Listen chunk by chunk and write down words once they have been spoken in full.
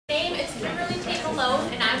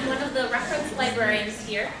Remle, and I'm one of the reference librarians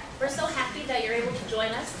here. We're so happy that you're able to join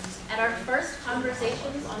us at our first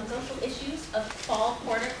Conversations on Social Issues of Fall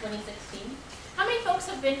Quarter 2016. How many folks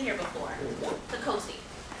have been here before? The COSI,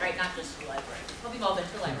 right? Not just the library. Well, we've all been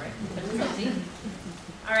to the library, but the COSI.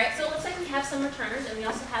 All right, so it looks like we have some returners, and we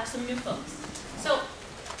also have some new folks. So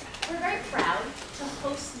we're very proud to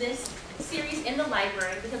host this series in the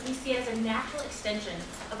library because we see it as a natural extension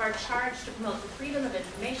of our charge to promote the freedom of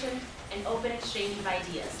information and open exchange of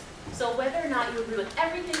ideas. So whether or not you agree with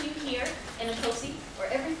everything you hear in a COSI or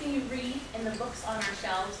everything you read in the books on our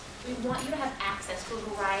shelves, we want you to have access to a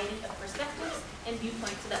variety of perspectives and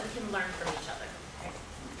viewpoints so that we can learn from each other. Okay?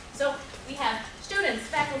 So we have students,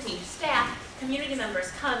 faculty, staff, community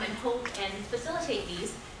members come and hold and facilitate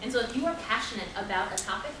these. And so if you are passionate about a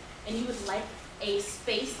topic and you would like a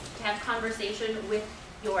space to have conversation with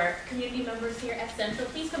your community members here at Central,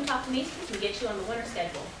 please come talk to me. We can get you on the winter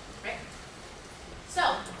schedule. Right? So,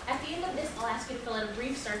 at the end of this, I'll ask you to fill in a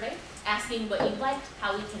brief survey asking what you liked,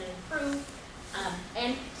 how we can improve,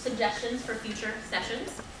 and suggestions for future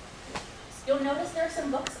sessions. You'll notice there are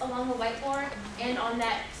some books along the whiteboard and on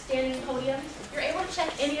that standing podium. You're able to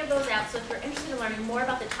check any of those out, so if you're interested in learning more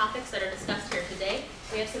about the topics that are discussed here today,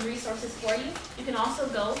 we have some resources for you. You can also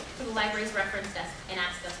go to the library's reference desk and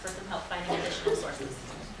ask us for some help finding additional sources.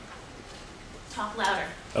 Talk louder.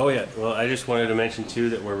 Oh yeah, well I just wanted to mention too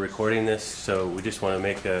that we're recording this, so we just want to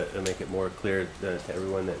make it more clear to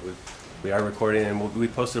everyone that we are recording, and we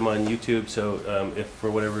posted them on YouTube, so if for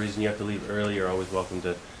whatever reason you have to leave early, you're always welcome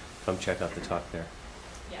to come check out the talk there.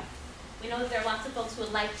 Yeah. We know that there are lots of folks who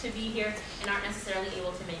would like to be here and aren't necessarily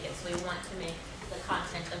able to make it, so we want to make the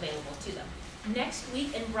content available to them. Next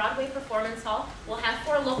week in Broadway Performance Hall, we'll have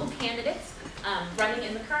 4 local candidates running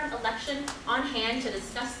in the current election on hand to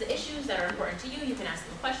discuss the issues that are important to you. You can ask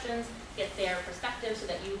them questions, get their perspective so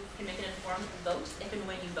that you can make an informed vote if and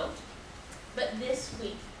when you vote. But this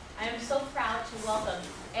week, I am so proud to welcome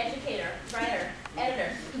educator, writer,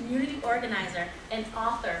 editor, community organizer, and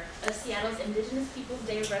author of Seattle's Indigenous Peoples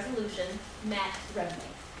Day Resolution, Matt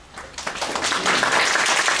Remle.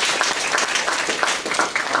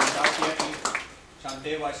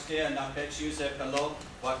 Chante washte na pechu se pelo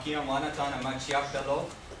wakia wanatan amachia pelo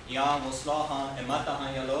ya woslaha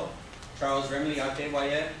emataha yalo Charles Remle ate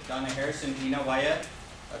waye Donna Harrison Dina waye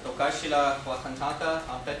tokashila wakantaka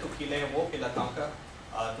ampetukile wo pilatanka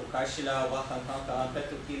tokashila wakantaka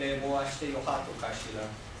ampetukile wo ashte yoha tokashila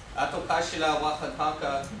atokashila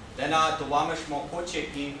wakantaka dena tuwamish mo koche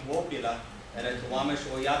ki wo pila and tuwamish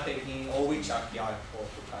oyate ki owichakya wo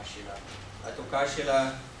tokashila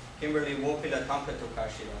atokashila Kimberly Wopila Tamka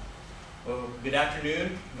Tokashila. Well, good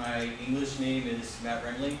afternoon. My English name is Matt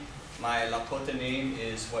Remle. My Lakota name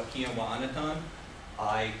is Wakia Wa'anatan.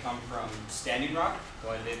 I come from Standing Rock,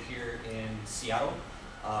 so I live here in Seattle.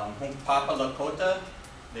 Papa Lakota,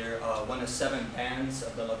 they're one of 7 bands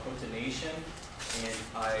of the Lakota Nation. And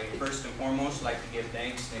I first and foremost like to give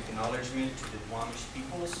thanks and acknowledgement to the Duwamish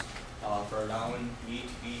peoples for allowing me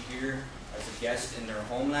to be here as a guest in their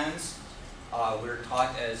homelands. We're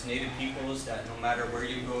taught as Native peoples that no matter where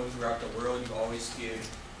you go throughout the world, you always give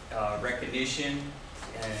recognition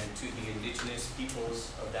to the indigenous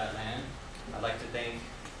peoples of that land. I'd like to thank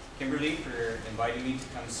Kimberly for inviting me to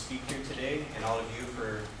come speak here today, and all of you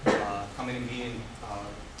for coming to me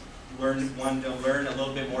and wanting to learn a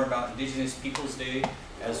little bit more about Indigenous Peoples Day,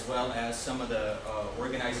 as well as some of the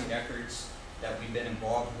organizing efforts that we've been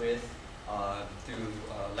involved with through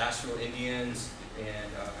Lasso Indians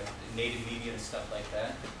and Native media and stuff like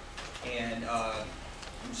that. And I'm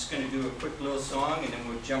just going to do a quick little song, and then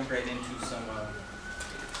we'll jump right into some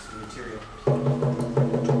material.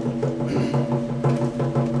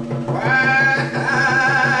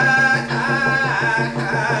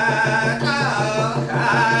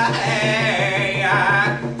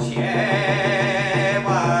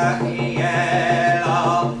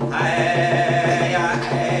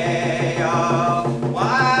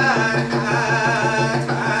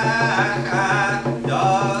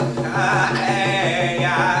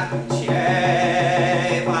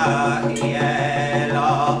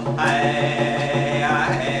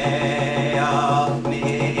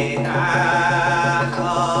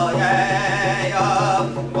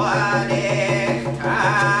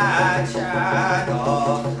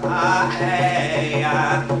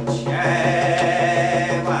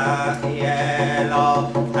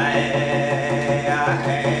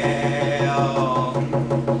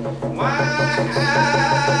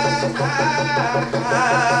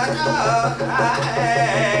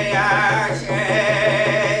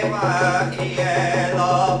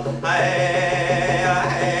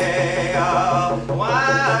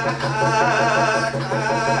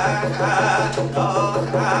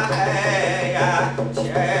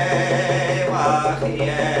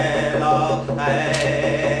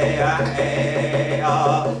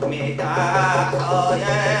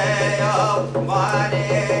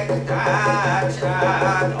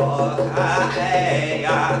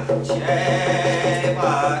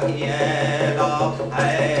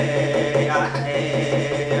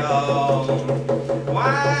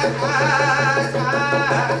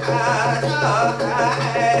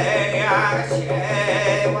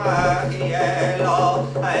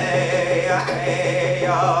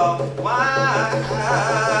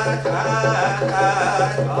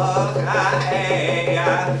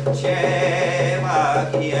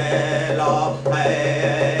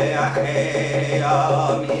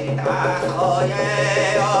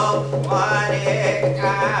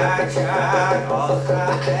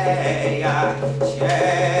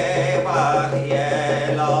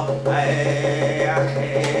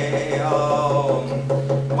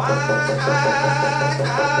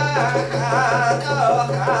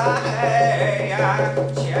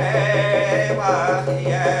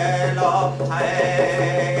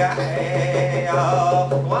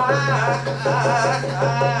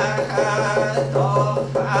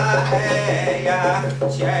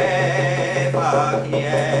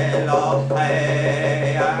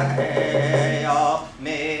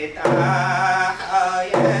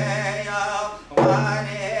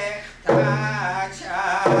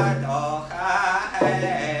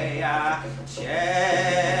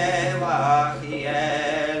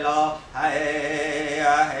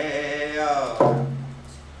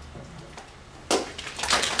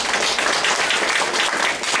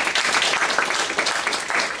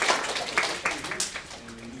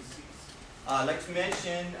 I'd like to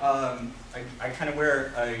mention, I kind of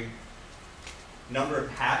wear a number of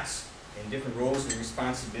hats and different roles and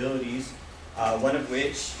responsibilities, one of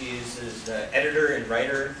which is the editor and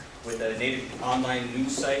writer with a native online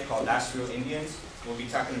news site called Indigenous. We'll be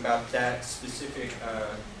talking about that specific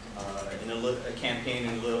in a campaign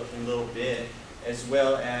in a little bit, as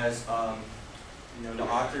well as you know, the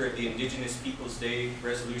author of the Indigenous Peoples Day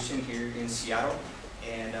resolution here in Seattle,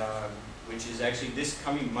 and which is actually this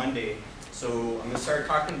coming Monday. So I'm going to start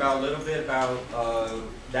talking about a little bit about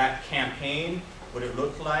that campaign, what it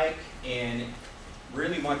looked like, and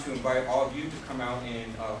really want to invite all of you to come out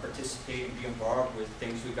and participate and be involved with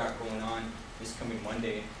things we've got going on this coming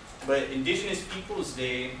Monday. But Indigenous Peoples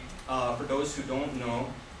Day, for those who don't know,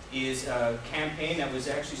 is a campaign that was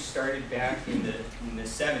actually started back in the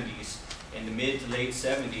 70s, in the mid to late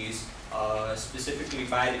 70s, specifically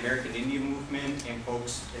by the American Indian Movement and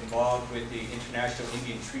folks involved with the International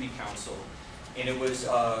Indian Treaty Council. And it was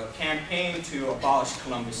a campaign to abolish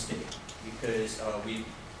Columbus Day, because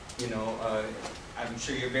I'm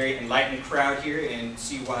sure you're a very enlightened crowd here and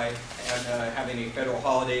see why having a federal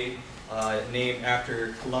holiday named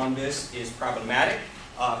after Columbus is problematic.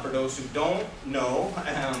 For those who don't know,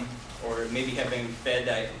 or maybe have been fed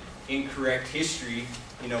that incorrect history,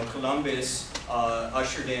 you know, Columbus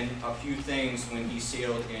ushered in a few things when he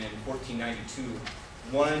sailed in 1492.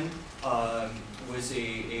 One was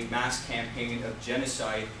a mass campaign of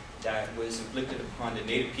genocide that was inflicted upon the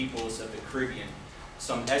native peoples of the Caribbean.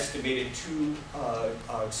 Some estimated 3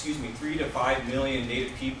 to 5 million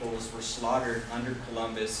native peoples were slaughtered under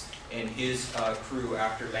Columbus and his crew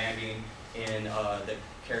after landing in the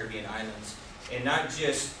Caribbean islands. And not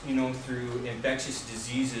just, you know, through infectious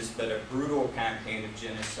diseases, but a brutal campaign of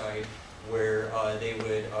genocide where they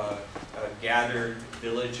would gather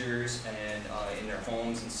villagers and in their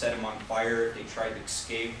homes and set them on fire. If they tried to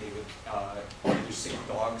escape, they would either sick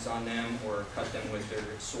dogs on them or cut them with their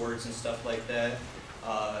swords and stuff like that.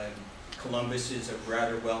 Columbus is a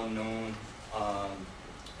rather well-known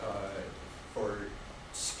for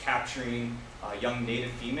capturing young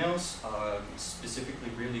native females, specifically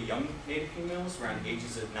really young native females, around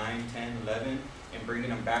ages of 9, 10, 11, and bringing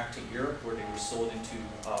them back to Europe where they were sold into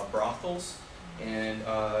brothels. And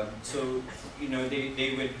so, you know,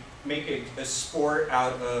 they would make a sport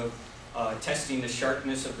out of testing the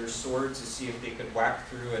sharpness of their swords to see if they could whack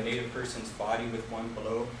through a native person's body with one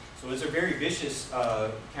blow. So it was a very vicious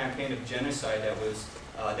campaign of genocide that was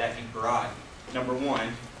that he brought, number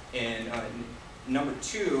one. And number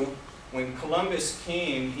two, when Columbus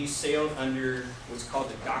came, he sailed under what's called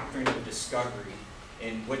the Doctrine of Discovery.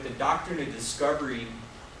 And what the Doctrine of Discovery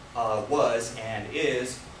was and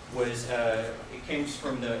is, it comes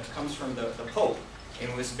from the Pope. And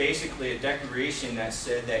it was basically a declaration that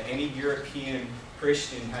said that any European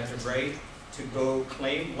Christian had the right to go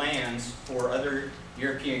claim lands for other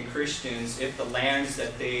European Christians if the lands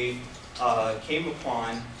that they came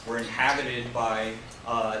upon were inhabited by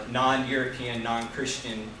non-European,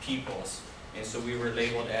 non-Christian peoples. And so we were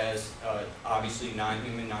labeled as obviously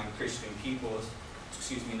non-human, non-Christian peoples,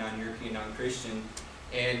 non-European, non-Christian.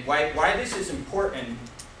 And why this is important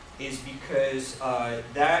is because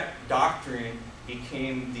that doctrine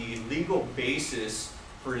became the legal basis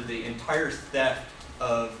for the entire theft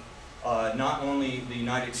of not only the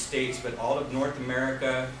United States, but all of North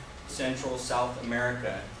America, Central, South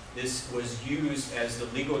America. This was used as the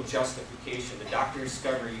legal justification. The doctrine of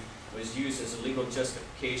discovery was used as a legal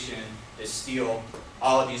justification to steal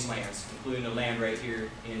all of these lands, including the land right here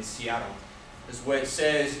in Seattle. Because what it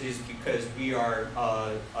says is because we are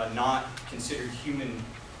not considered human,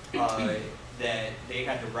 that they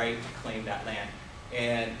had the right to claim that land.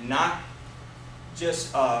 And not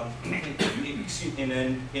just, in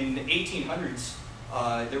the 1800s,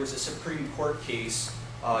 there was a Supreme Court case,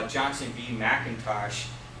 Johnson v. McIntosh,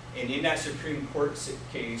 and in that Supreme Court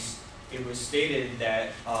case, it was stated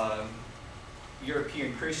that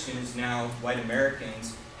European Christians, now white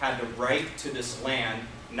Americans, had the right to this land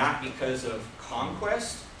not because of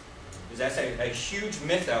conquest, because that's a huge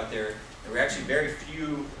myth out there. There were actually very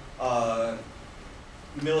few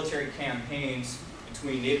military campaigns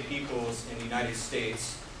between Native peoples in the United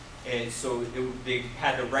States, and so they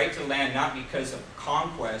had the right to land not because of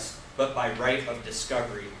conquest, but by right of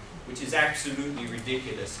discovery, which is absolutely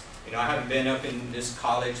ridiculous. You know, I haven't been up in this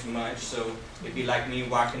college much, so it'd be like me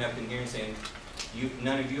walking up in here and saying,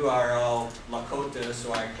 none of you are all Lakota,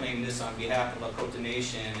 so I claim this on behalf of Lakota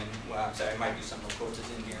Nation, and well, I'm sorry, there might be some Lakotas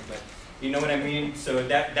in here, but you know what I mean? So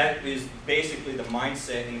that is basically the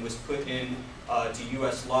mindset, and it was put in to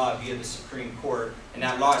U.S. law via the Supreme Court, and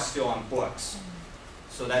that law is still on books.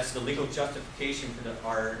 So that's the legal justification for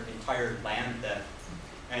our entire land theft.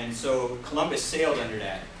 And so Columbus sailed under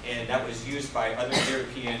that, and that was used by other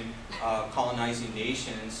European colonizing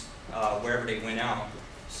nations wherever they went out.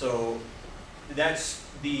 So that's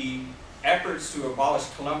the efforts to abolish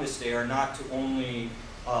Columbus Day are not to only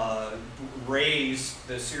raise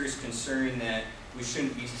the serious concern that we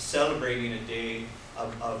shouldn't be celebrating a day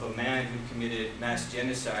of a man who committed mass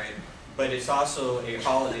genocide, but it's also a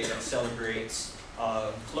holiday that celebrates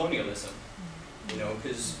colonialism. You know,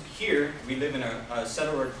 because here we live in a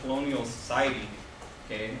settler colonial society.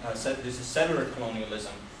 Okay, this is settler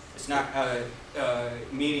colonialism. It's not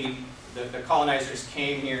meaning the colonizers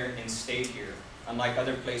came here and stayed here, unlike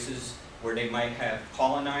other places where they might have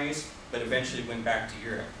colonized but eventually went back to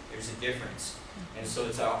Europe. There's a difference, and so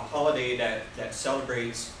it's a holiday that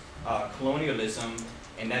celebrates colonialism,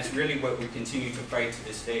 and that's really what we continue to fight to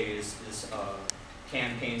this day is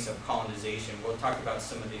campaigns of colonization. We'll talk about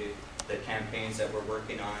some of the campaigns that we're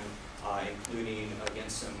working on, including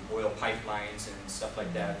against some oil pipelines and stuff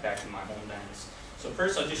like that back in my homelands. So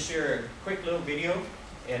first I'll just share a quick little video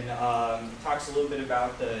and talks a little bit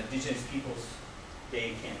about the Indigenous Peoples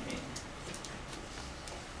Day campaign.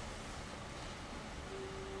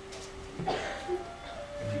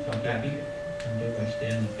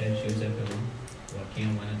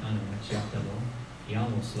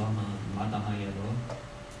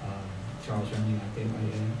 Charles Remle,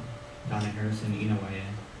 Donna Harrison,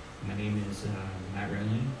 my name is Matt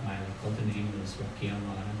Remle. My Lakota name is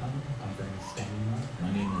I'm from Standing Rock.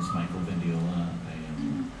 My name is Michael Vendiola. I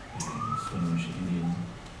am a Swinomish Indian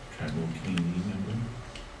tribal community member.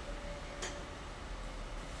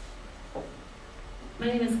 My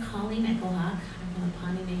name is Colleen Echohawk. I'm from the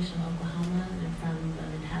Pawnee Nation of Oklahoma, and I'm from the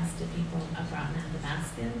Natasta people of Broughton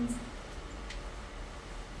Athabascans.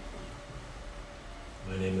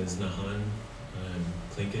 My name is Nahan. I'm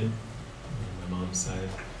Tlingit on my mom's side,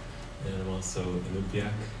 and I'm also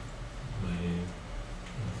Inupiaq. My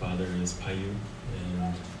father is Paiute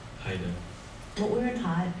and Haida. What we were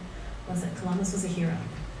taught was that Columbus was a hero,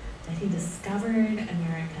 that he discovered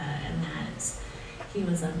America, and that he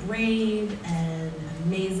was a brave and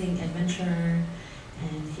amazing adventurer,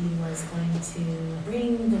 and he was going to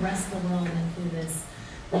bring the rest of the world into this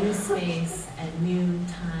new space and new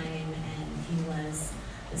time, and he was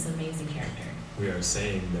this amazing character. We are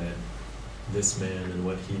saying that this man and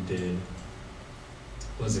what he did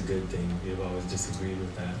was a good thing. We have always disagreed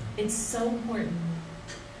with that. It's so important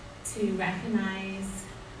to recognize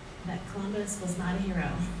that Columbus was not a hero.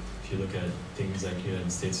 If you look at things like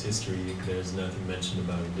United States history, there's nothing mentioned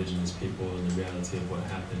about Indigenous people and the reality of what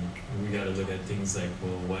happened. And we got to look at things like,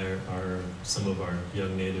 well, why are some of our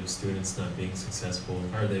young Native students not being successful?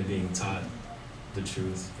 Are they being taught the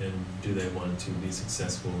truth, and do they want to be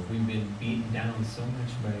successful? We've been beaten down so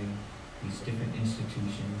much by these different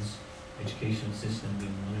institutions, educational system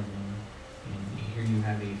being one of them. And here you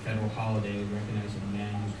have a federal holiday recognizing a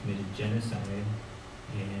man who committed genocide,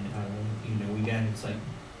 and it's like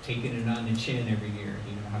taking it on the chin every year.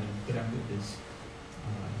 Having to put up with this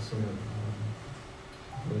sort of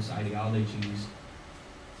gross ideologies.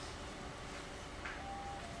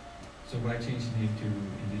 So why change the name to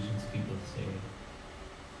Indigenous Peoples Day?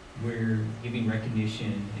 We're giving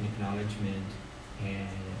recognition and acknowledgement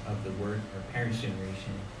of the work our parents'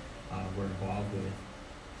 generation were involved with.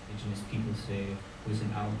 Indigenous Peoples Day was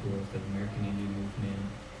an outgrowth of American Indian Movement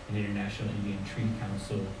and International Indian Treaty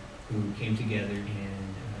Council, who came together and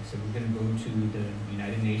said we're going to go to the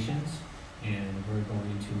United Nations and we're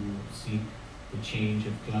going to seek the change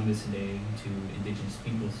of Columbus Day to Indigenous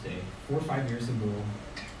Peoples Day. 4 or 5 years ago,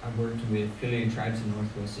 I worked with affiliated tribes in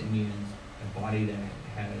Northwest Indians, a body that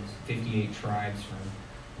has 58 tribes from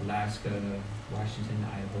Alaska, Washington,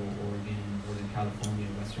 Idaho, Oregon, Northern California,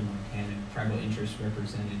 Western Montana, tribal interests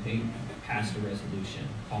represented. They passed a resolution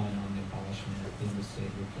calling on the abolishment of Columbus Day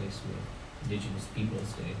replaced with Indigenous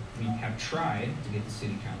Peoples Day. We have tried to get the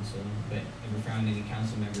city council, but never found any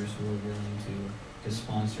council members who were willing to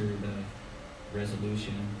sponsor the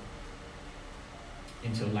resolution.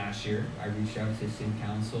 Until last year, I reached out to city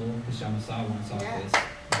council, Kashama Sawan's office,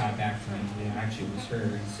 got back to me, actually it was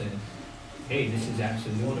her, and said, hey, this is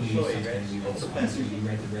absolutely something we will sponsor. You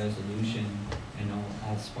read the resolution, and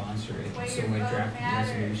I'll sponsor it. So I drafted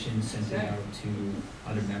the resolution, sent it out to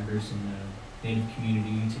other members in the Native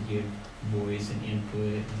community to give voice and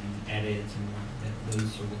input and edits and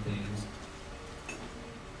those sort of things.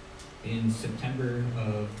 In September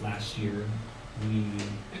of last year, we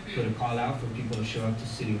put a call out for people to show up to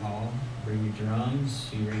City Hall, bring your drums,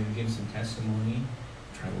 you're ready to give some testimony.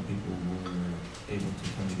 Tribal people were able to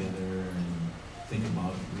come together and think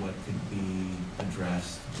about what could be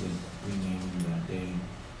addressed with renaming that day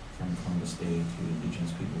from Columbus Day to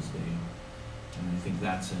Indigenous Peoples Day. And I think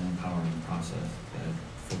that's an empowering process, that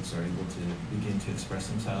folks are able to begin to express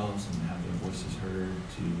themselves and have their voices heard,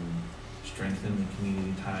 to strengthen the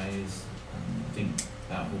community ties. I think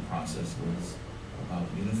that whole process was about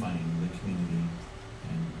unifying the community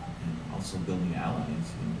and also building allies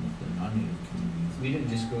with the non-Native communities. We didn't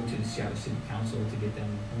just go to the Seattle City Council to get them,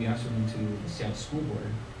 we also went to the Seattle School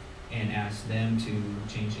Board and asked them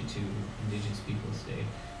to change it to Indigenous Peoples Day.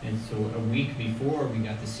 And so a week before we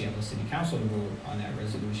got the Seattle City Council to vote on that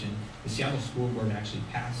resolution, the Seattle School Board actually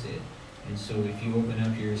passed it. And so if you open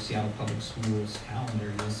up your Seattle Public Schools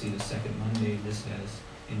calendar, you'll see the second Monday listed as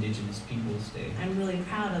Indigenous Peoples Day. I'm really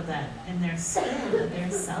proud of that in their school, that they're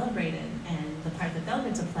celebrated and the part that they'll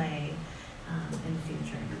get to play in the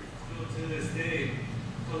future. So to this day,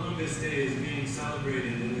 Columbus Day is being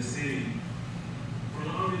celebrated in the city. For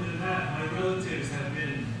longer than that, my relatives have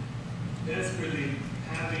been desperately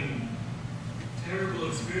having terrible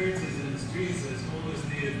experiences in the streets as homeless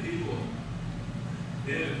Native people.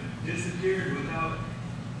 They have disappeared without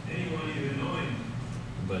anyone even knowing.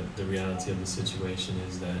 But the reality of the situation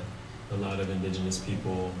is that a lot of Indigenous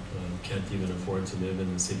people can't even afford to live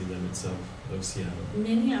in the city limits of Seattle.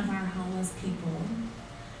 Many of our homeless people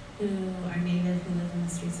who are Native, who live in the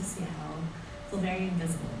streets of Seattle, feel very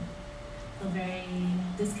invisible, feel very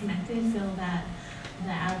disconnected, feel that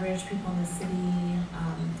the average people in the city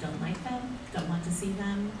don't like them, don't want to see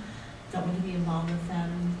them, don't want to be involved with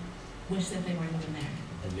them, wish that they weren't even there.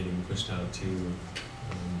 And getting pushed out to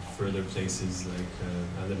further places like,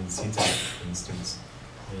 I live in SeaTac, for instance,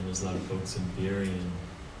 and there's a lot of folks in Peoria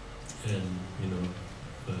and you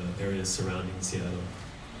know, areas surrounding Seattle.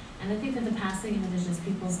 And I think that the passing of Indigenous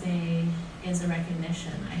Peoples Day is a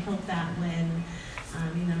recognition. I hope that when,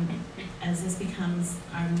 you know, as this becomes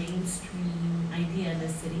our mainstream idea in the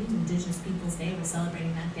city, Indigenous Peoples Day, we're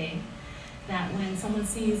celebrating that day, that when someone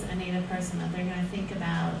sees a Native person, that they're going to think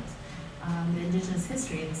about the Indigenous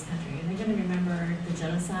history of this country. And they're going to remember the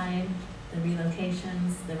genocide, the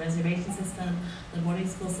relocations, the reservation system, the boarding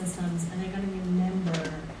school systems, and they're going to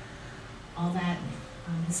remember all that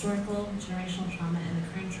historical, generational trauma and the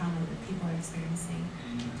current trauma that people are experiencing.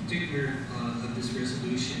 In particular of this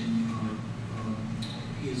resolution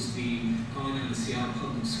is the calling on the Seattle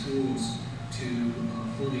Public Schools to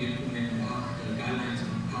fully implement the guidelines of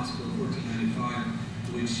House Bill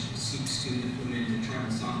 1495, which seeks to implement the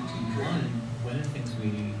tribal sovereignty curriculum. One of the things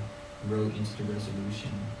we wrote into the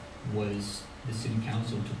resolution was the city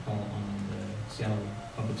council to call on the Seattle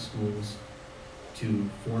Public Schools to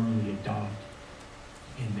formally adopt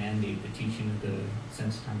and mandate the teaching of the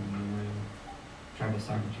census time memorial tribal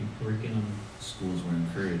sovereignty curriculum. Schools were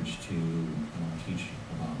encouraged to teach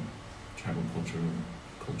about tribal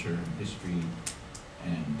culture, history,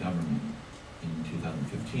 and government. In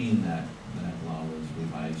 2015, that law was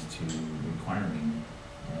revised to requiring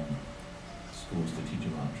schools to teach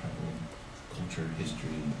about tribal culture,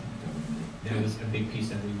 history, and government. That was a big piece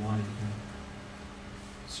that we wanted.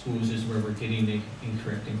 Schools is where we're getting the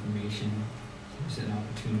incorrect information, there's an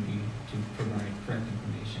opportunity to provide correct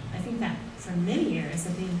information. I think that for many years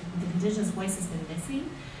that the Indigenous voice has been missing,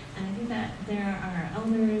 and I think that there are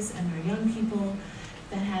elders and our young people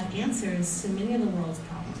that have answers to many of the world's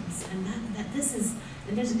problems, and that this is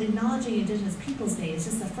acknowledging Indigenous Peoples Day is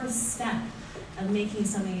just the first step of making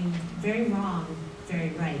something very wrong very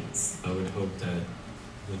right. I would hope that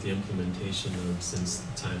with the implementation of since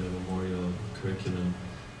time immemorial curriculum,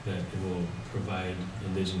 that it will provide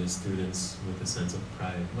Indigenous students with a sense of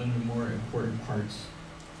pride. One of the more important parts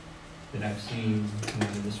that I've seen come out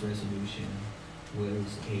of this resolution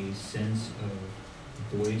was a sense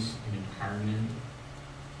of voice and empowerment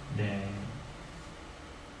that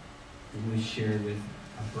was shared with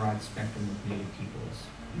a broad spectrum of Native peoples.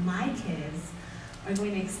 My kids are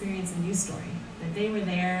going to experience a new story. That they were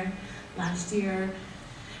there last year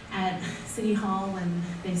at City Hall when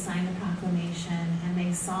they signed the proclamation, and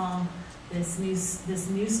they saw this new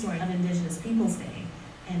story of Indigenous Peoples Day,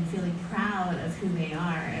 and feeling proud of who they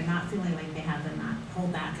are, and not feeling like they have to not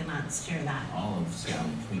hold back and not share that. All of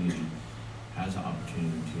Seattle community has an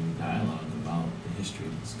opportunity to dialogue about the history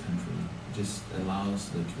of this country. It just allows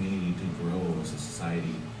the community to grow as a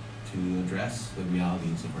society to address the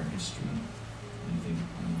realities of our history. And I think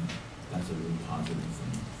that's a really positive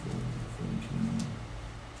thing for the community.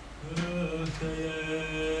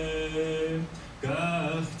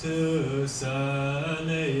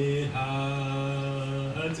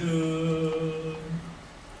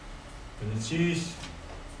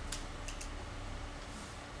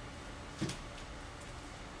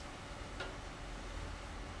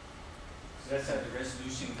 So that's how the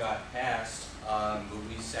resolution got passed, but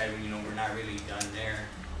we decided, we're not really done there,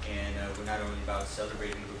 and we're not only about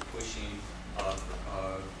celebrating, but pushing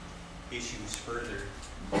issues further,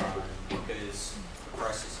 because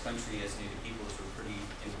across this country as Native peoples we're pretty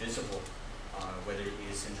invisible, whether it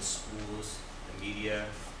is in the schools, the media,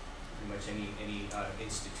 pretty much any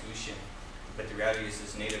institution. But the reality is,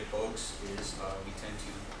 as Native folks, is we tend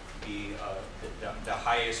to be the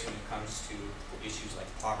highest when it comes to issues like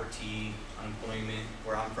poverty, unemployment.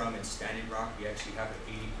 Where I'm from in Standing Rock, we actually have an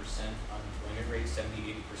 80% unemployment rate,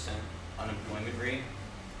 70–80% unemployment rate,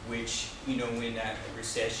 which, when that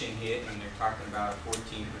recession hit and they're talking about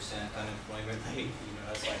 14% unemployment rate,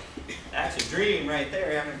 that's a dream right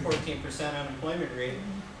there, having 14% unemployment rate.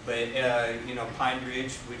 But, Pine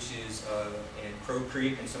Ridge, which is in Crow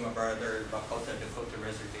Creek and some of our other Lakota, Dakota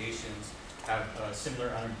reservations have similar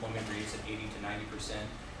unemployment rates of 80–90%.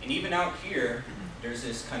 And even out here, there's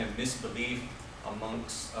this kind of misbelief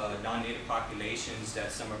amongst non-Native populations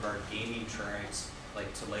that some of our gaming tribes,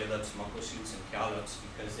 like Tulalip's, Muckleshoots, and Cowlips,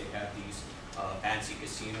 because they have these fancy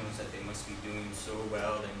casinos, that they must be doing so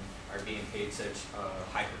well and are being paid such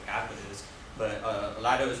high per capitas. But a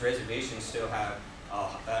lot of those reservations still have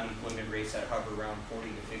unemployment rates that hover around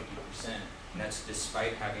 40–50%, and that's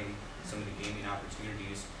despite having some of the gaming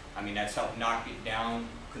opportunities. I mean, that's helped knock it down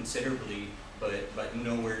considerably, but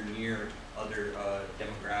nowhere near other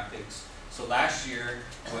demographics. So last year,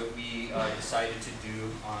 what we decided to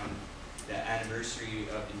do on the anniversary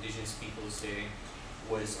of Indigenous Peoples Day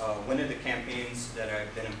was one of the campaigns that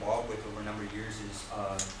I've been involved with over a number of years is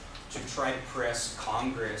to try to press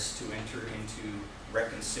Congress to enter into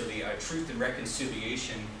truth and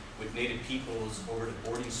reconciliation with Native peoples over the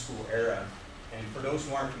boarding school era. And for those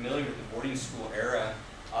who aren't familiar with the boarding school era,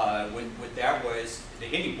 what that was, the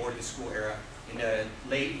Indian boarding school era, in the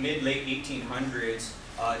mid-late 1800s,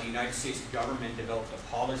 the United States government developed a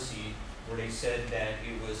policy where they said that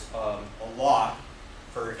it was a law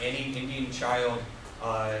for any Indian child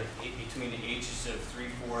between the ages of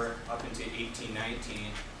 3–4 up into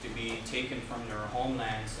 18–19 to be taken from their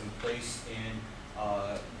homelands and placed in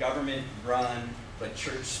government-run but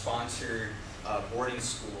church-sponsored boarding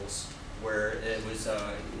schools, where it was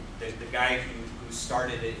the guy who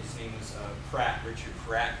started it, his name was Richard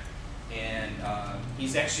Pratt, and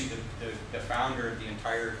he's actually the founder of the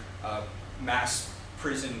entire mass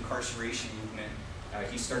prison incarceration movement.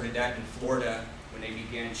 He started that in Florida when they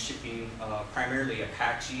began shipping primarily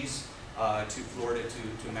Apaches to Florida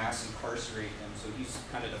to mass incarcerate them. So he's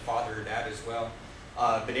kind of the father of that as well.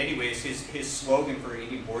 But anyways, his slogan for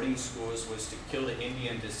Indian boarding schools was to kill the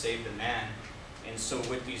Indian to save the man. And so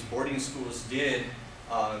what these boarding schools did,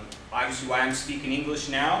 obviously why I'm speaking English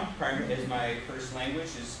now, as my first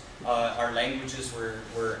language, is our languages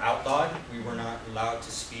were outlawed. We were not allowed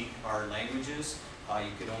to speak our languages.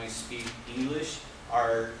 You could only speak English.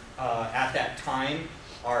 At that time,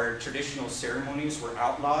 our traditional ceremonies were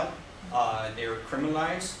outlawed. They were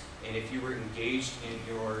criminalized. And if you were engaged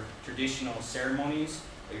in your traditional ceremonies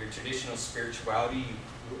or your traditional spirituality,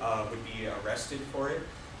 you would be arrested for it.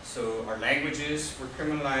 So our languages were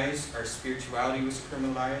criminalized, our spirituality was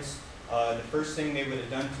criminalized. The first thing they would have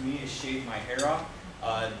done to me is shave my hair off.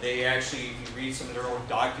 They actually, if you read some of their old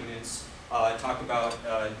documents, talk about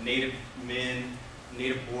Native men,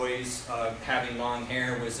 Native boys having long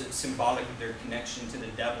hair was symbolic of their connection to the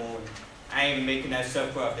devil. I ain't even making that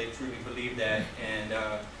stuff up, they truly believe that. And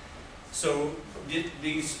so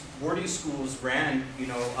these boarding schools ran, you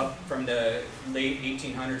know, up from the late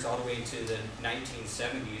 1800s all the way to the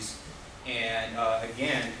 1970s. And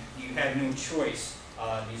again, you had no choice.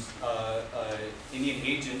 These Indian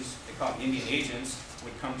agents, they call them Indian agents,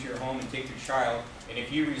 would come to your home and take your child. And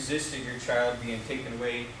if you resisted your child being taken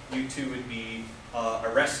away, you too would be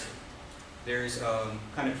arrested. There's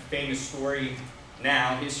kind of famous story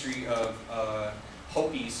now, history of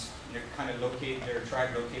Hopis. They're kind of located, they're a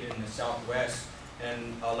tribe located in the Southwest,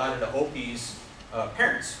 and a lot of the Hopis'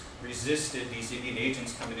 parents resisted these Indian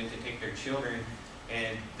agents coming in to take their children,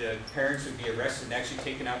 and the parents would be arrested and actually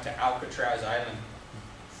taken out to Alcatraz Island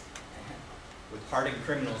with hardened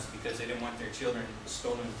criminals because they didn't want their children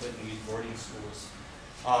stolen and put in these boarding schools.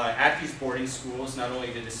 At these boarding schools, not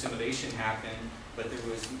only did assimilation happen, but there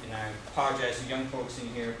was, and I apologize to young folks in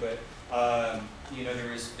here, but you know,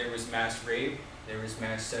 there was mass rape, there was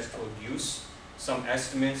mass sexual abuse. Some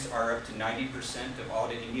estimates are up to 90% of all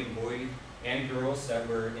the Indian boys and girls that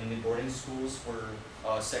were in the boarding schools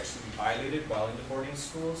were sexually violated while in the boarding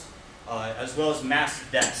schools, as well as mass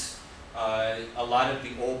deaths. A lot of the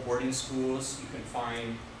old boarding schools you can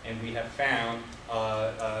find, and we have found,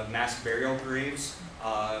 mass burial graves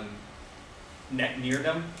near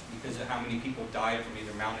them because of how many people died from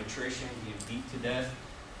either malnutrition, being beat to death.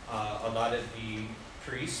 A lot of the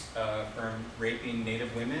priests from raping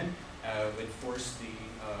Native women would force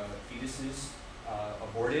the fetuses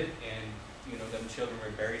aborted, and you know, them children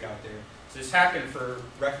were buried out there. So this happened for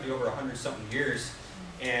roughly over 100-something years,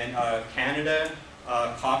 and Canada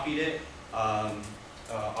copied it,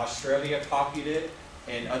 Australia copied it,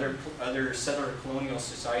 and other settler colonial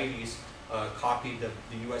societies copied the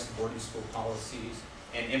U.S. boarding school policies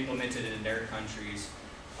and implemented it in their countries.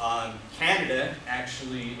 Canada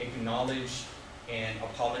actually acknowledged and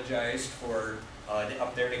apologized for,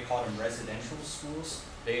 up there they call them residential schools.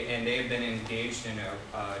 They have been engaged in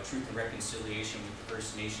a truth and reconciliation with the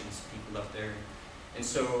First Nations people up there. And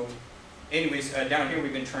so, anyways, down here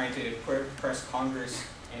we've been trying to press Congress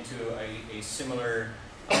into a similar,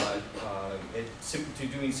 to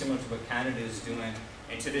doing similar to what Canada is doing.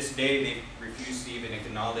 And to this day, they refuse to even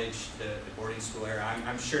acknowledge the boarding school era.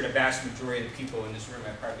 I'm sure the vast majority of the people in this room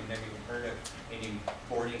have probably never even heard of any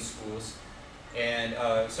boarding schools. And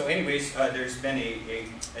so anyways, there's been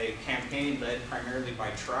a campaign led primarily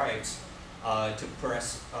by tribes to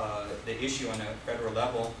press the issue on a federal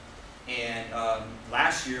level. And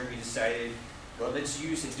last year we decided, well, let's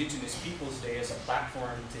use Indigenous Peoples Day as a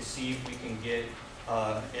platform to see if we can get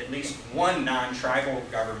at least one non-tribal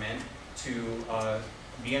government to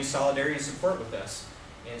be in solidarity and support with us.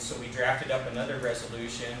 And so we drafted up another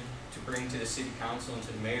resolution to bring to the city council and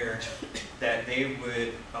to the mayor that they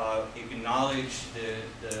would acknowledge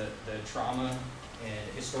the trauma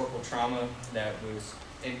and historical trauma that was,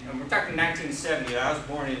 and we're talking 1970, I was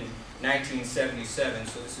born in 1977,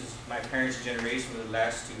 so this is my parents' generation were the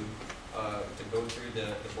last to go through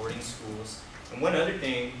the boarding schools. And one other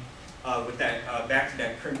thing with that, back to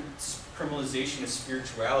that criminalization of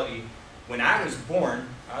spirituality, when I was born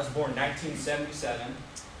 1977,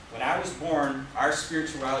 when I was born, our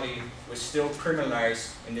spirituality was still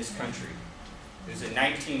criminalized in this country. It was in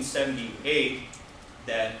 1978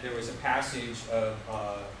 that there was a passage of,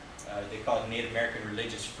 they call it the Native American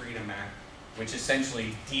Religious Freedom Act, which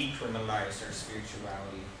essentially decriminalized our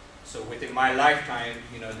spirituality. So within my lifetime,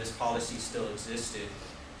 you know, this policy still existed.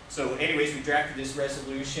 So anyways, we drafted this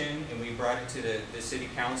resolution and we brought it to the city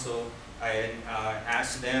council. I had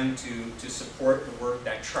asked them to support the work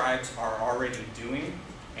that tribes are already doing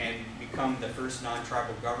and become the first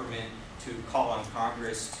non-tribal government to call on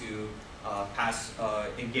Congress to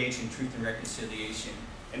engage in truth and reconciliation.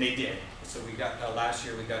 And they did. So we got, last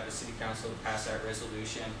year we got the city council to pass that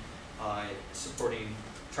resolution supporting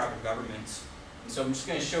tribal governments. And so I'm just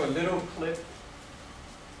going to show a little clip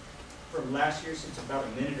from last year, since about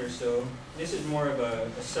a minute or so. This is more of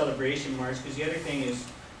a celebration march, because the other thing is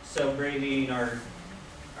celebrating our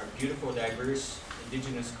beautiful, diverse,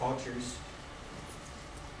 indigenous cultures.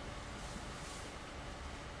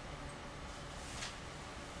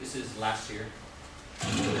 This is last year.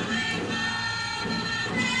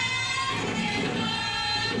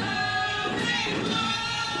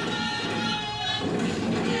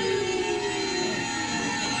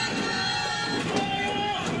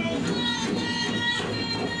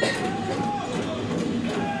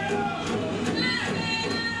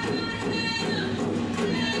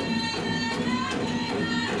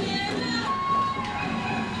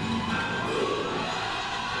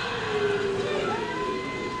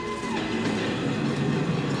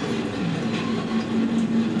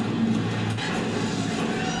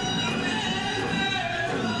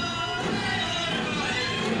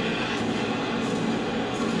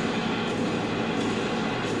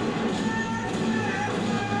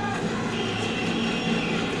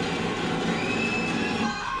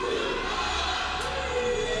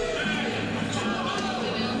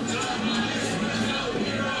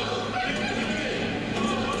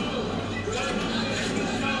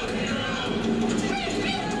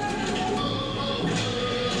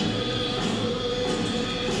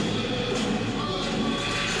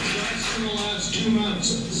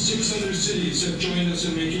 6 other cities have joined us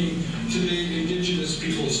in making today Indigenous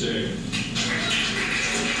Peoples Day.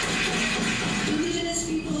 Indigenous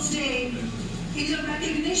Peoples Day is a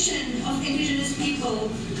recognition of Indigenous people,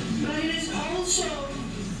 but it is also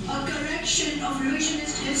a correction of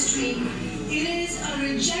revisionist history. It is a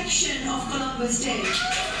rejection of Columbus Day.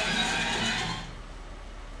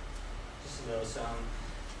 Just a little song.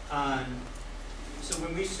 So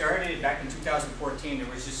when we started back in 2014, there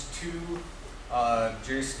was just 2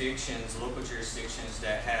 jurisdictions, local jurisdictions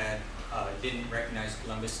that had didn't recognize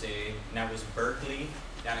Columbus Day, and that was Berkeley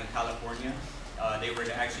down in California. They were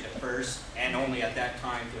actually the first and only at that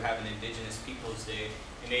time to have an Indigenous Peoples Day,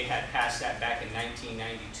 and they had passed that back in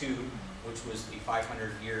 1992, which was the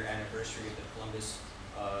 500-year anniversary of the Columbus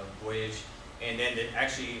voyage. And then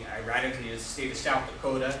actually, ironically, the state of South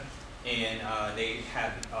Dakota, and they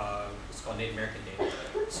had what's called Native American Day.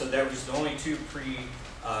 So there was the only 2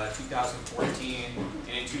 pre-2014,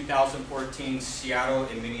 and in 2014, Seattle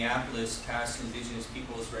and Minneapolis passed Indigenous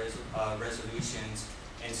Peoples resolutions.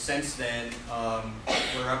 And since then,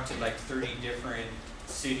 we're up to like 30 different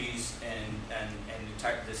cities and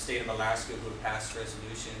the state of Alaska who have passed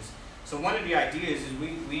resolutions. So one of the ideas is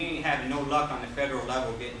we had no luck on the federal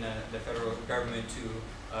level getting the federal government to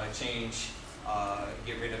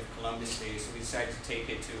get rid of Columbus Day. So we decided to take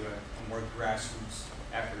it to a more grassroots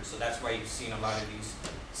effort. So that's why you've seen a lot of these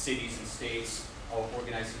cities and states all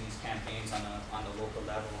organizing these campaigns on the local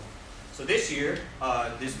level. So this year,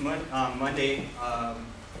 this Monday,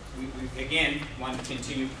 we again want to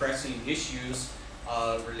continue pressing issues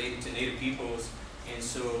related to Native peoples, and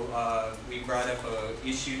so we brought up an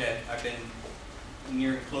issue that I've been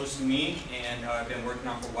near close to me, and I've been working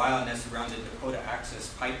on for a while, and that's around the Dakota Access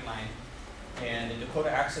Pipeline. And the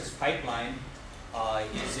Dakota Access Pipeline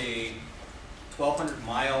is a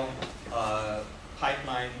 1,200-mile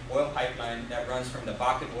oil pipeline that runs from the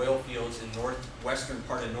Bakken oil fields in northwestern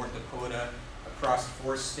part of North Dakota across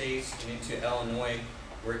 4 states and into Illinois,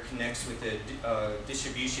 where it connects with the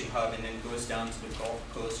distribution hub and then goes down to the Gulf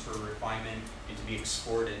Coast for refinement and to be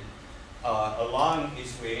exported. Along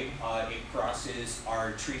its way, it crosses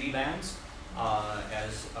our treaty lands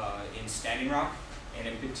in Standing Rock, and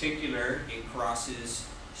in particular, it crosses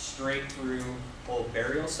straight through old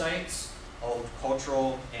burial sites, old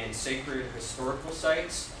cultural and sacred historical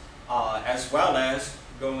sites, as well as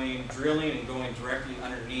drilling and going directly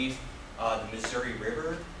underneath the Missouri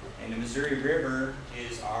River. And the Missouri River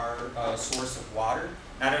is our source of water.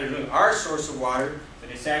 Not only our source of water, but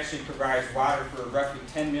it actually provides water for roughly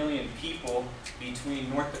 10 million people between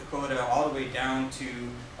North Dakota all the way down to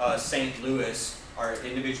St. Louis, are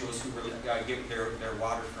individuals who get their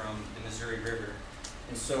water from the Missouri River.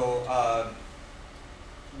 And so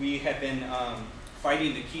we have been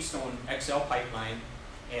fighting the Keystone XL pipeline,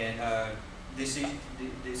 and this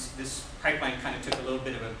pipeline kind of took a little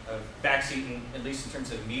bit of a backseat, at least in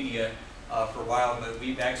terms of media, for a while, but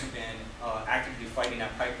we've actually been actively fighting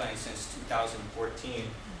that pipeline since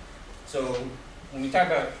 2014. So when we talk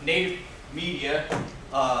about Native media,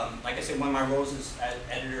 like I said, one of my roles is as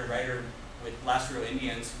editor, writer with Last Real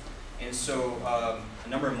Indians, and so a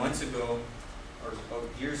number of months ago, or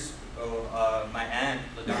years ago, my aunt,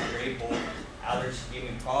 LaDonna Rabel, Allers, gave me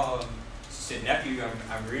a call. She said, "Nephew,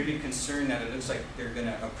 I'm really concerned that it looks like they're going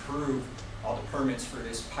to approve all the permits for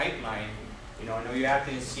this pipeline. You know, I know you're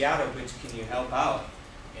active in Seattle, but can you help out?"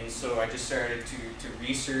 And so I just started to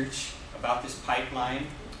research about this pipeline,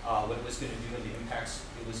 what it was going to do and the impacts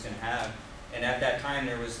it was going to have. And at that time,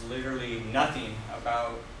 there was literally nothing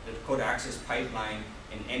about the Dakota Access Pipeline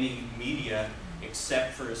in any media,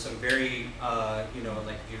 except for some very, like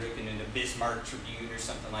you're looking in the Bismarck Tribune or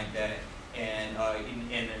something like that. And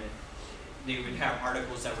they would have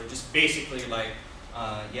articles that were just basically like,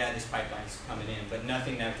 yeah, this pipeline's coming in, but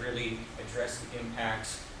nothing that really addressed the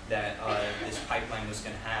impacts that this pipeline was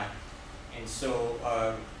going to have. And so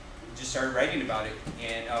we just started writing about it.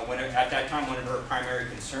 And at that time, one of our primary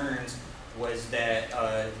concerns was that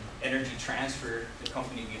Energy Transfer, the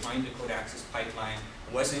company behind the Dakota Access Pipeline,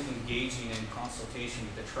 wasn't engaging in consultation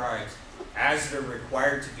with the tribes, as they're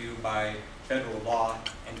required to do by federal law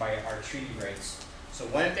and by our treaty rights. So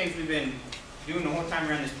one of the things we've been doing the whole time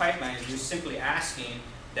around this pipeline is we're simply asking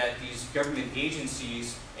that these government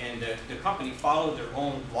agencies and the company follow their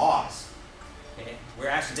own laws. Okay? We're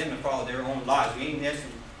asking them to follow their own laws. We ain't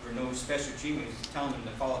asking for no special treatment. We're just telling them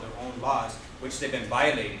to follow their own laws, which they've been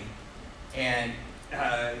violating. And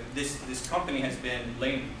this company has been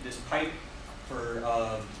laying this pipe for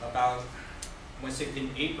about, I want to say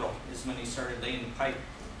in April is when they started laying the pipe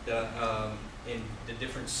in the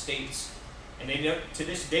different states. And they don't, to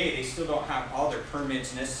this day, they still don't have all their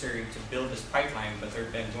permits necessary to build this pipeline, but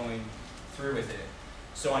they've been going through with it.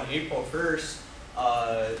 So on April 1st,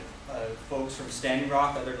 folks from Standing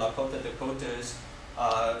Rock, other Lakota Dakotas,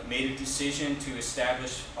 made a decision to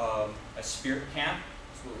establish a spirit camp.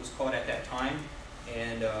 That's what it was called at that time.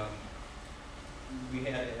 And we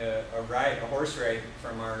had a horse ride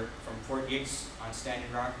from Fort Yates on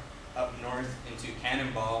Standing Rock up north into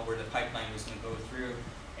Cannonball, where the pipeline was going to go through.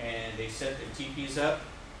 And they set their teepees up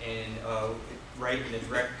and right in the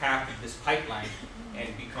direct path of this pipeline and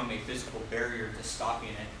become a physical barrier to stopping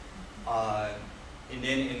it. And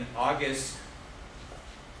then in August,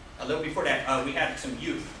 a little before that, we had some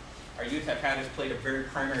youth. Our youth have played a very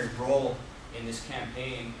primary role in this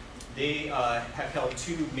campaign. They have held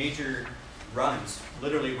 2 major runs,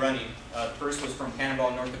 literally running. The first was from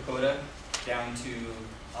Cannonball, North Dakota, down to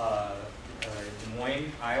Des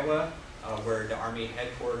Moines, Iowa, where the Army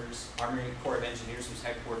Corps of Engineers was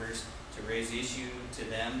headquarters, to raise the issue to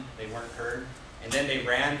them. They weren't heard. And then they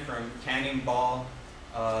ran from Cannonball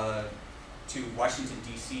to Washington,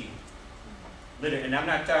 D.C. Literally, and I'm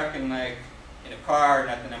not talking like in a car or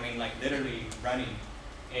nothing, I mean like literally running.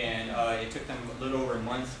 And it took them a little over a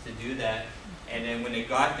month to do that. And then when they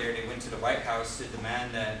got there, they went to the White House to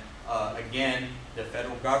demand that, again, the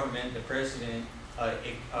federal government, the president,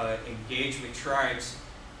 engage with tribes,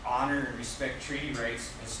 honor and respect treaty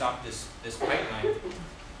rights, and stop this pipeline.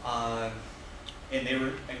 And they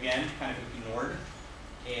were, again, kind of ignored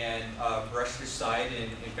and brushed aside. And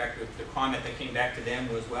in fact, the comment that came back to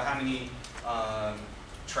them was, well, how many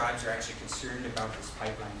tribes are actually concerned about this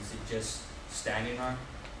pipeline? Is it just Standing Rock?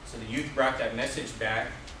 So the youth brought that message back,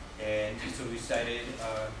 and so we decided,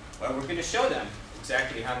 well, we're going to show them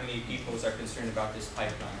exactly how many peoples are concerned about this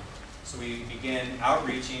pipeline. So we began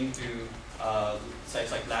outreaching through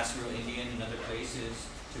sites like Lakota Indian and other places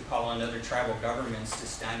to call on other tribal governments to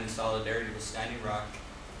stand in solidarity with Standing Rock.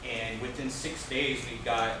 And within 6 days, we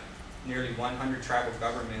got nearly 100 tribal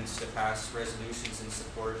governments to pass resolutions in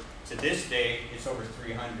support. To this day, it's over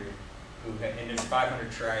 300, and there's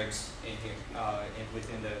 500 tribes in here,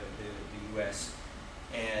 within the U.S.,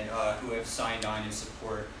 and who have signed on in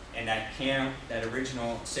support. And that camp, that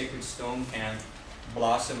original Sacred Stone camp,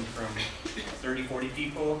 blossomed from 30, 40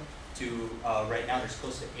 people to right now there's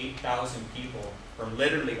close to 8,000 people from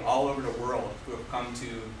literally all over the world who have come to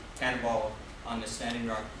Cannonball on the Standing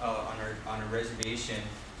Rock, on a reservation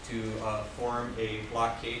to form a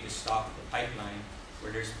blockade to stop the pipeline,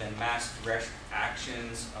 where there's been mass direct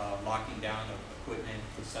actions, locking down of equipment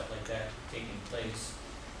and stuff like that taking place.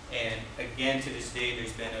 And again, to this day,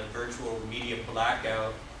 there's been a virtual media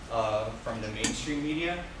blackout from the mainstream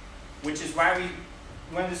media, which is why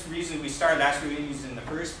one of the reasons we started Lakota Indians in the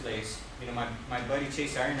first place. You know, my buddy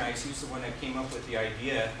Chase Iron Eyes, he was the one that came up with the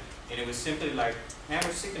idea, and it was simply like, man,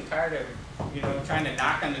 we're sick and tired of, you know, trying to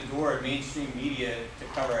knock on the door of mainstream media to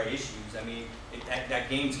cover our issues. I mean, that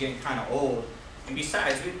game's getting kind of old. And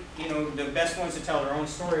besides, you know, the best ones to tell their own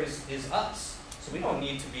stories is us. So we don't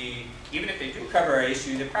need to be, even if they do cover our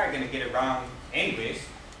issue, they're probably going to get it wrong anyways.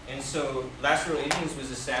 And so Lakota Indians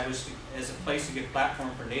was established as a place to get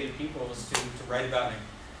platform for Native peoples to write about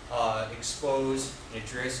and expose and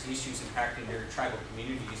address issues impacting their tribal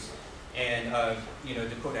communities. And you know,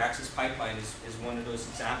 Dakota Access Pipeline is one of those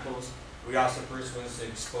examples. We also first was to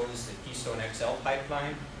expose the Keystone XL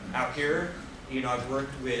pipeline out here. You know, I've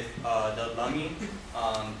worked with the Lummi,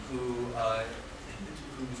 who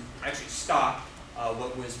actually stopped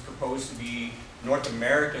what was proposed to be North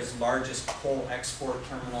America's largest coal export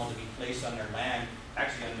terminal to be placed on their land,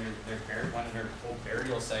 actually on one of their coal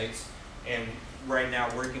burial sites. And right now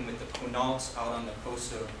working with the Quinaults out on the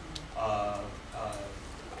coast of,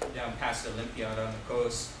 down past Olympia out on the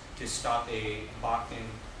coast, to stop a Bakken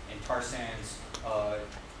and tar sands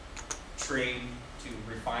trade to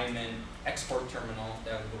refinement export terminal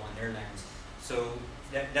that would go on their lands. So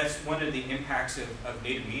that's one of the impacts of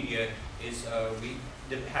Native media is we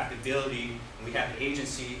have the ability, we have the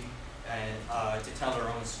agency and to tell our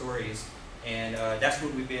own stories, and that's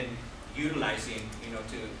what we've been utilizing, you know,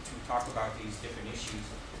 to talk about these different issues.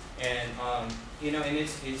 And you know, and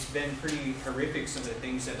it's been pretty horrific, some of the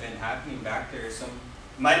things that have been happening back there. Some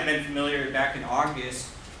might have been familiar back in August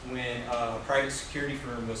when a private security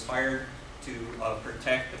firm was hired to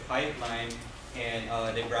protect the pipeline,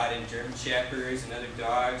 and they brought in German Shepherds and other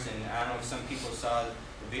dogs, and I don't know if some people saw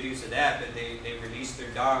the videos of that, but they released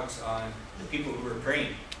their dogs on the people who were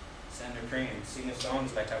praying, sitting there praying, singing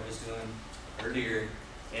songs like I was doing earlier.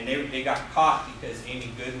 And they got caught because Amy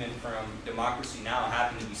Goodman from Democracy Now!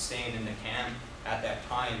 Happened to be staying in the camp at that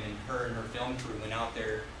time, and her film crew went out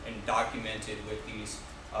there and documented with these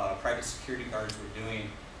private security guards were doing.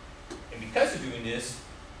 And because of doing this,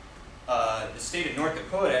 the state of North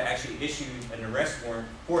Dakota actually issued an arrest warrant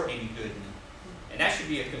for Amy Goodman. And that should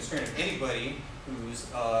be a concern of anybody who's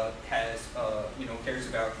cares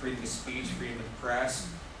about freedom of speech, freedom of the press.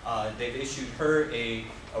 They've issued her a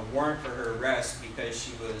warrant for her arrest because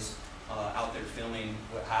she was out there filming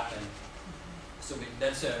what happened. So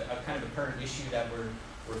that's a kind of a current issue that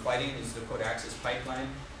we're fighting, is the Dakota Access Pipeline.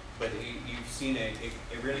 But you've seen a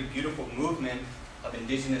really beautiful movement of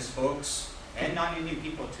Indigenous folks and non-Indian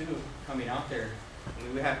people too coming out there. I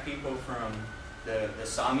mean, we have people from the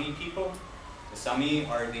Sami people. The Sami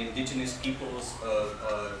are the indigenous peoples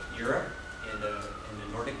of Europe in the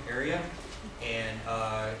Nordic area, and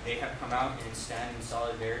they have come out and stand in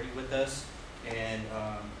solidarity with us. And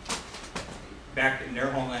back in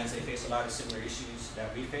their homelands, they face a lot of similar issues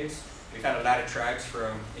that we face. We've had a lot of tribes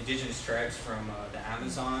indigenous tribes from the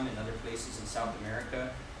Amazon and other places in South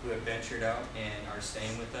America who have ventured out and are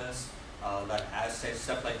staying with us. A lot of Aztecs,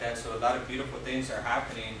 stuff like that. So a lot of beautiful things are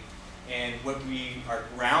happening. And what we are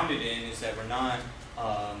grounded in is that we're not,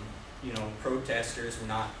 protesters. We're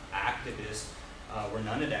not activists. We're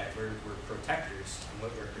none of that. We're protectors. And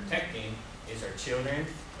what we're protecting is our children.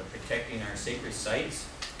 We're protecting our sacred sites.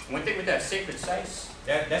 One thing with that sacred sites,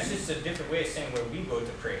 that's just a different way of saying where we go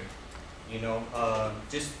to pray. We don't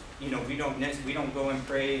go and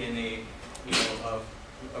pray in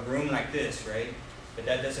a room like this, right? But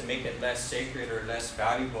that doesn't make it less sacred or less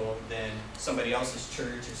valuable than somebody else's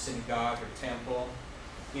church or synagogue or temple.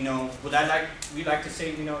 We like to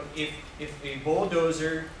say, if a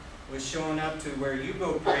bulldozer was showing up to where you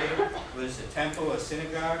go pray, was a temple, a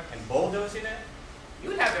synagogue, and bulldozing it, you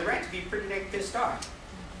would have the right to be pretty pissed off.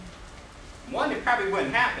 One, it probably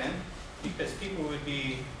wouldn't happen because people would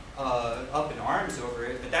be up in arms over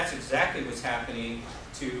it, but that's exactly what's happening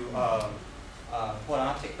to,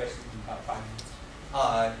 I'll take questions in about 5 minutes.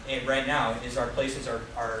 And right now is our places,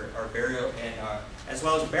 our burial, and as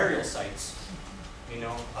well as burial sites.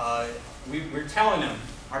 We're telling them,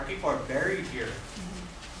 our people are buried here,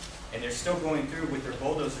 and they're still going through with their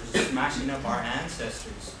bulldozers smashing up our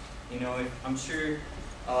ancestors. I'm sure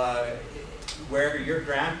wherever your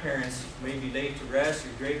grandparents may be laid to rest,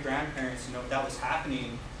 your great-grandparents, if that was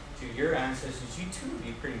happening to your ancestors, you too would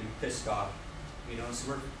be pretty pissed off.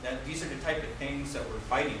 So these are the type of things that we're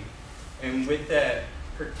fighting. And with that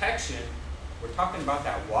protection, we're talking about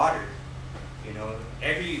that water.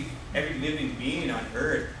 Every living being on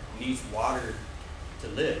earth needs water to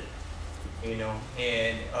live. And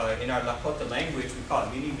in our Lakota language, we call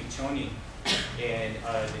it mini bichoni. And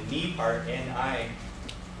the ni part, N-I,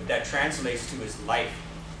 what that translates to is life.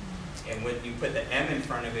 And when you put the M in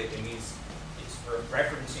front of it, it means it's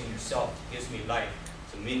referencing yourself. It gives me life.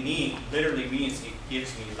 So mini literally means it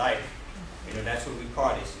gives me life. That's what we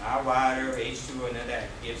call it. It's not water, H2O, and that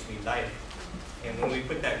gives me life. And when we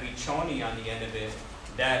put that wichoni on the end of it,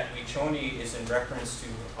 that wichoni is in reference to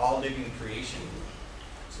all living creation.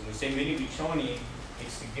 So when we say mini wichoni,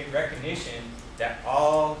 it's to give recognition that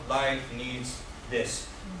all life needs this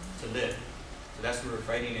to live. So that's what we're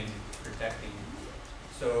fighting and protecting.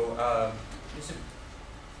 So I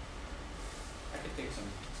could take some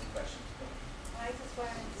questions. I just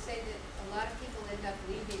wanted to say that a lot of people end up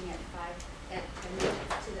leaving at 10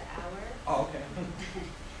 minutes to the hour. Oh, okay.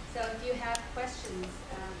 So if you have questions,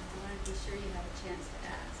 I want to be sure you have a chance to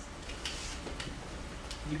ask.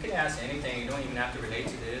 You can ask anything. You don't even have to relate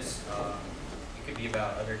to this. It could be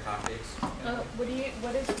about other topics.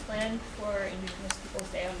 What is planned for Indigenous Peoples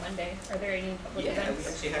Day on Monday? Are there any public events? Yeah, we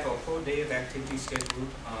actually have a whole day of activity scheduled.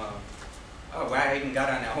 I even got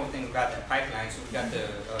on that whole thing about that pipeline, so we got the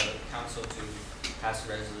council to pass a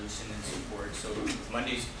resolution and support. So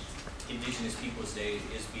Monday's Indigenous Peoples Day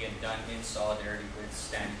is being done in solidarity with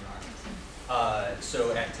Standing Rock.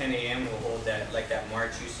 So at 10 a.m. we'll hold that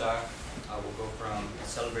march you saw. We'll go from a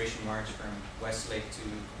celebration march from Westlake to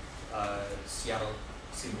Seattle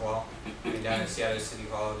City Hall. And down at Seattle City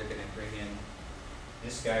Hall, they're going to bring in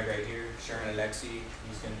this guy right here, Sharon Alexi.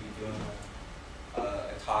 He's going to be doing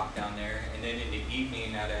a talk down there. And then in the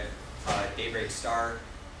evening at a Daybreak Star.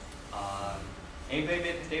 Anybody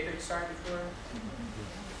been to Daybreak Star before?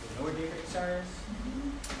 You know where Daybreak Star is?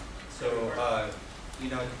 So,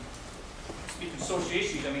 speaking of social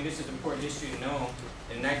issues, this is important issue to know.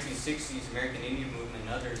 In the 1960s, American Indian Movement and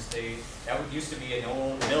others, that used to be an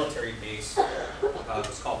old military base.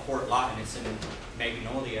 It's called Fort Lawton. It's in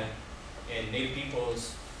Magnolia. And Native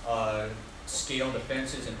peoples scaled the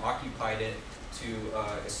fences and occupied it to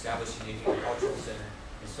establish an Indian cultural center.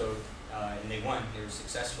 And so, and they won. They were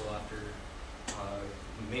successful after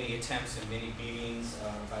many attempts and many beatings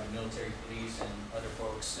by the military police and other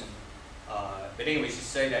folks. And but anyway, she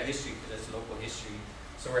studied that history because that's local history.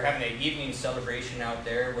 So we're having an evening celebration out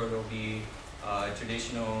there where there'll be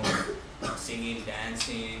traditional singing,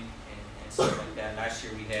 dancing, and stuff like that. Last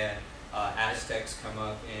year we had Aztecs come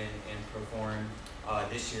up and perform.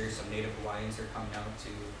 This year some Native Hawaiians are coming out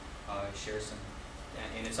to share some.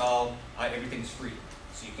 And it's all, everything's free.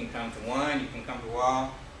 So you can come to one, you can come to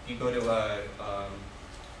all. If you go to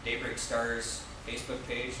Daybreak Stars Facebook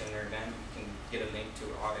page and their event, you can get a link to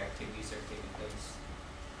all the activities that are taking place.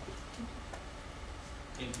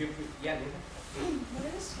 Yeah, go ahead. What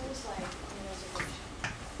are the schools like in the reservation?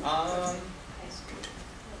 High school,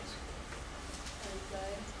 middle school. Are they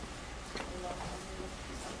good? Are they well funded?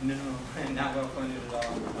 No, not well funded at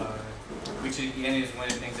all. Which again is one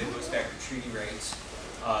of the things that goes back to treaty rights.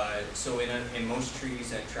 So in most treaties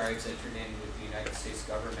that tribes entered in with the United States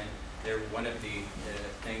government, one of the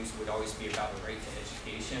things would always be about the right to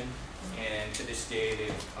education. And to this day,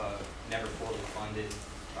 they've never fully funded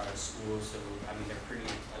our schools. So I mean,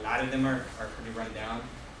 a lot of them are pretty run down.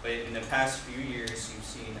 But in the past few years, you've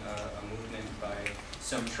seen a movement by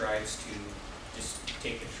some tribes to just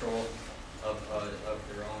take control of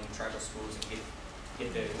their own tribal schools and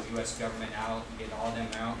get the U.S. government out, get all of them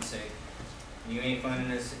out and say, you ain't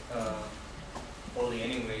funding us fully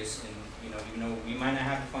anyways, and even though we might not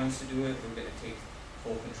have the funds to do it, we're going to take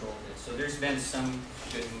full control of it. So there's been some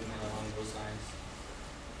good movement along those lines.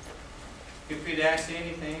 Feel free to ask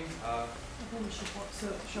anything. We should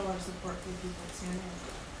show our support for people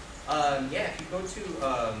standing. Yeah, if you go to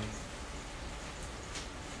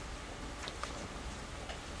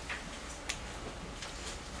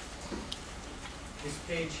this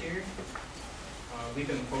page here, we've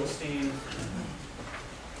been posting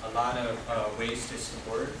a lot of ways to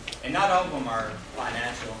support, and not all of them are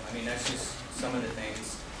financial. I mean, that's just some of the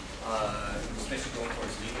things, especially going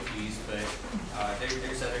towards legal fees, but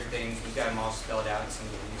there's other things. We've got them all spelled out in some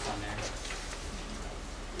of the links on there.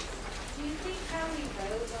 Do you think County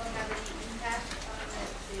Road will have any impact on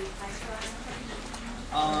the pipeline?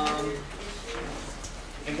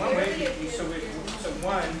 In one way,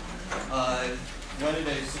 one of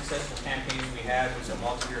the successful campaigns we had was a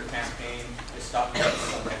multi-year campaign to stop the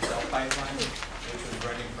XL pipeline, which was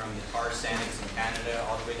running from the tar sands in Canada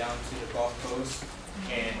all the way down to the Gulf Coast,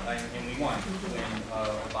 and we won when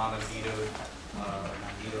Obama vetoed,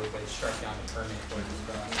 not vetoed, but struck down the permit for this.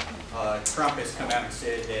 Trump has come out and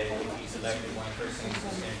said that if he's elected, one person he's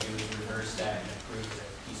going to do is reverse that and approve the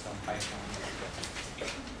Keystone Pipeline.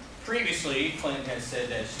 Previously, Clinton has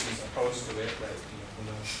said that she was opposed to it, but who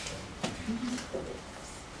knows?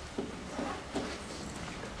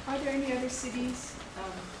 Are there any other cities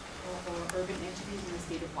or urban entities in the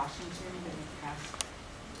state of Washington that have passed?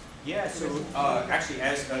 Yeah, so actually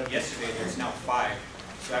as of yesterday, there's now 5.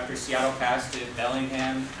 So after Seattle passed it,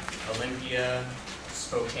 Bellingham, Olympia,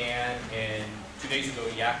 Spokane, and 2 days ago,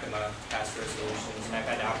 Yakima passed resolutions, and I've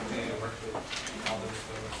had the opportunity to work with all those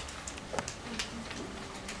folks.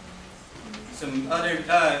 Some other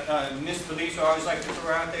municipalities who always like to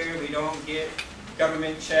throw out there, we don't get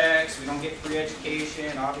government checks, we don't get free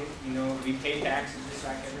education, we pay taxes just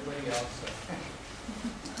like everybody else. So.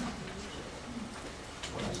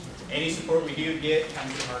 Any support we do get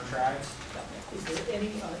comes from our tribes. Is there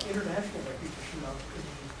any international recognition of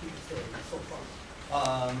Indigenous Peoples Day so far?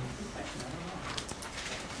 Actually, I don't know.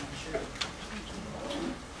 I'm not sure.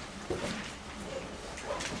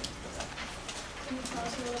 Can you tell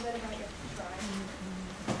us a little bit about your tribe?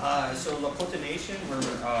 So Lakota Nation,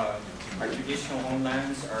 our traditional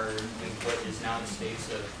homelands are in what is now the states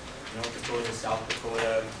of North Dakota, South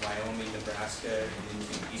Dakota, Wyoming, Nebraska, and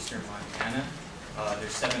into eastern Montana.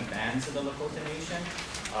 There's 7 bands of the Lakota Nation.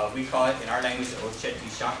 We call it, in our language, Ocheti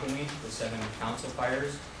Shakumi, the 7 council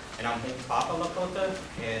fires. And I'm Papa Lakota,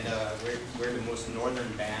 and we're the most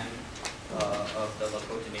northern band of the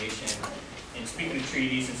Lakota Nation. And speaking of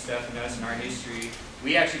treaties and stuff and us and our history,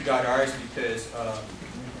 we actually got ours because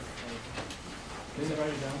is it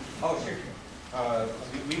already down? Oh, sure.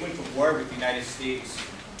 We went to war with the United States.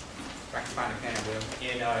 If I can find a pen, I will.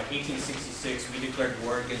 In 1866, we declared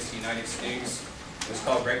war against the United States. It was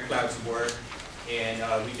called Red Cloud's War, and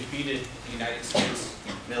we defeated the United States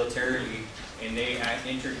militarily, and they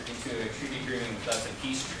entered into a treaty agreement with us, a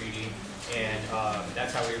peace treaty, and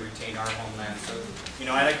that's how we retained our homeland. So,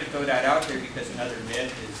 I like to throw that out there because another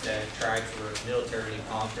myth is that tribes were militarily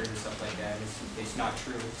conquered and stuff like that. It's not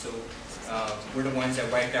true. So we're the ones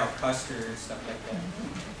that wiped out Custer and stuff like that.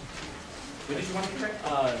 What did you want to correct?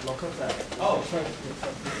 Lakota. Oh.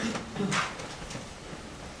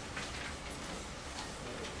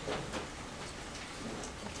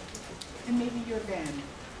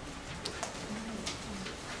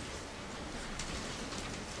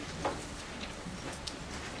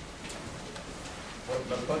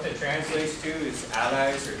 what that translates to is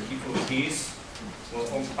allies or people of peace. What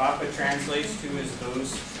Papa translates to is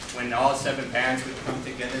those, when all 7 bands would come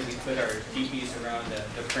together, we put our teepees around the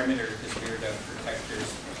perimeter because we were the protectors.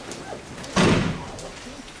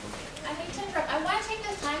 I hate to interrupt. I want to take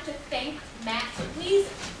this time to thank Matt. So please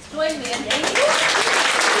join me in thank you.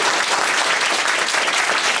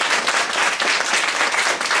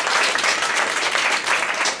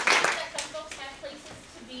 Some folks have places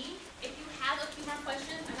to be. If you have a few more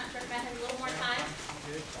questions, I'm not sure if Matt has a little more time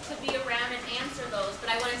to be around and answer those. But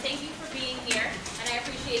I want to thank you for being here, and I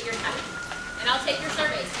appreciate your time. And I'll take your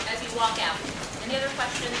surveys as you walk out. Any other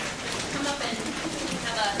questions? Come up and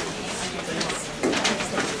have a...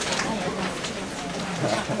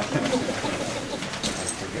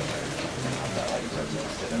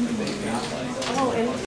 Oh, and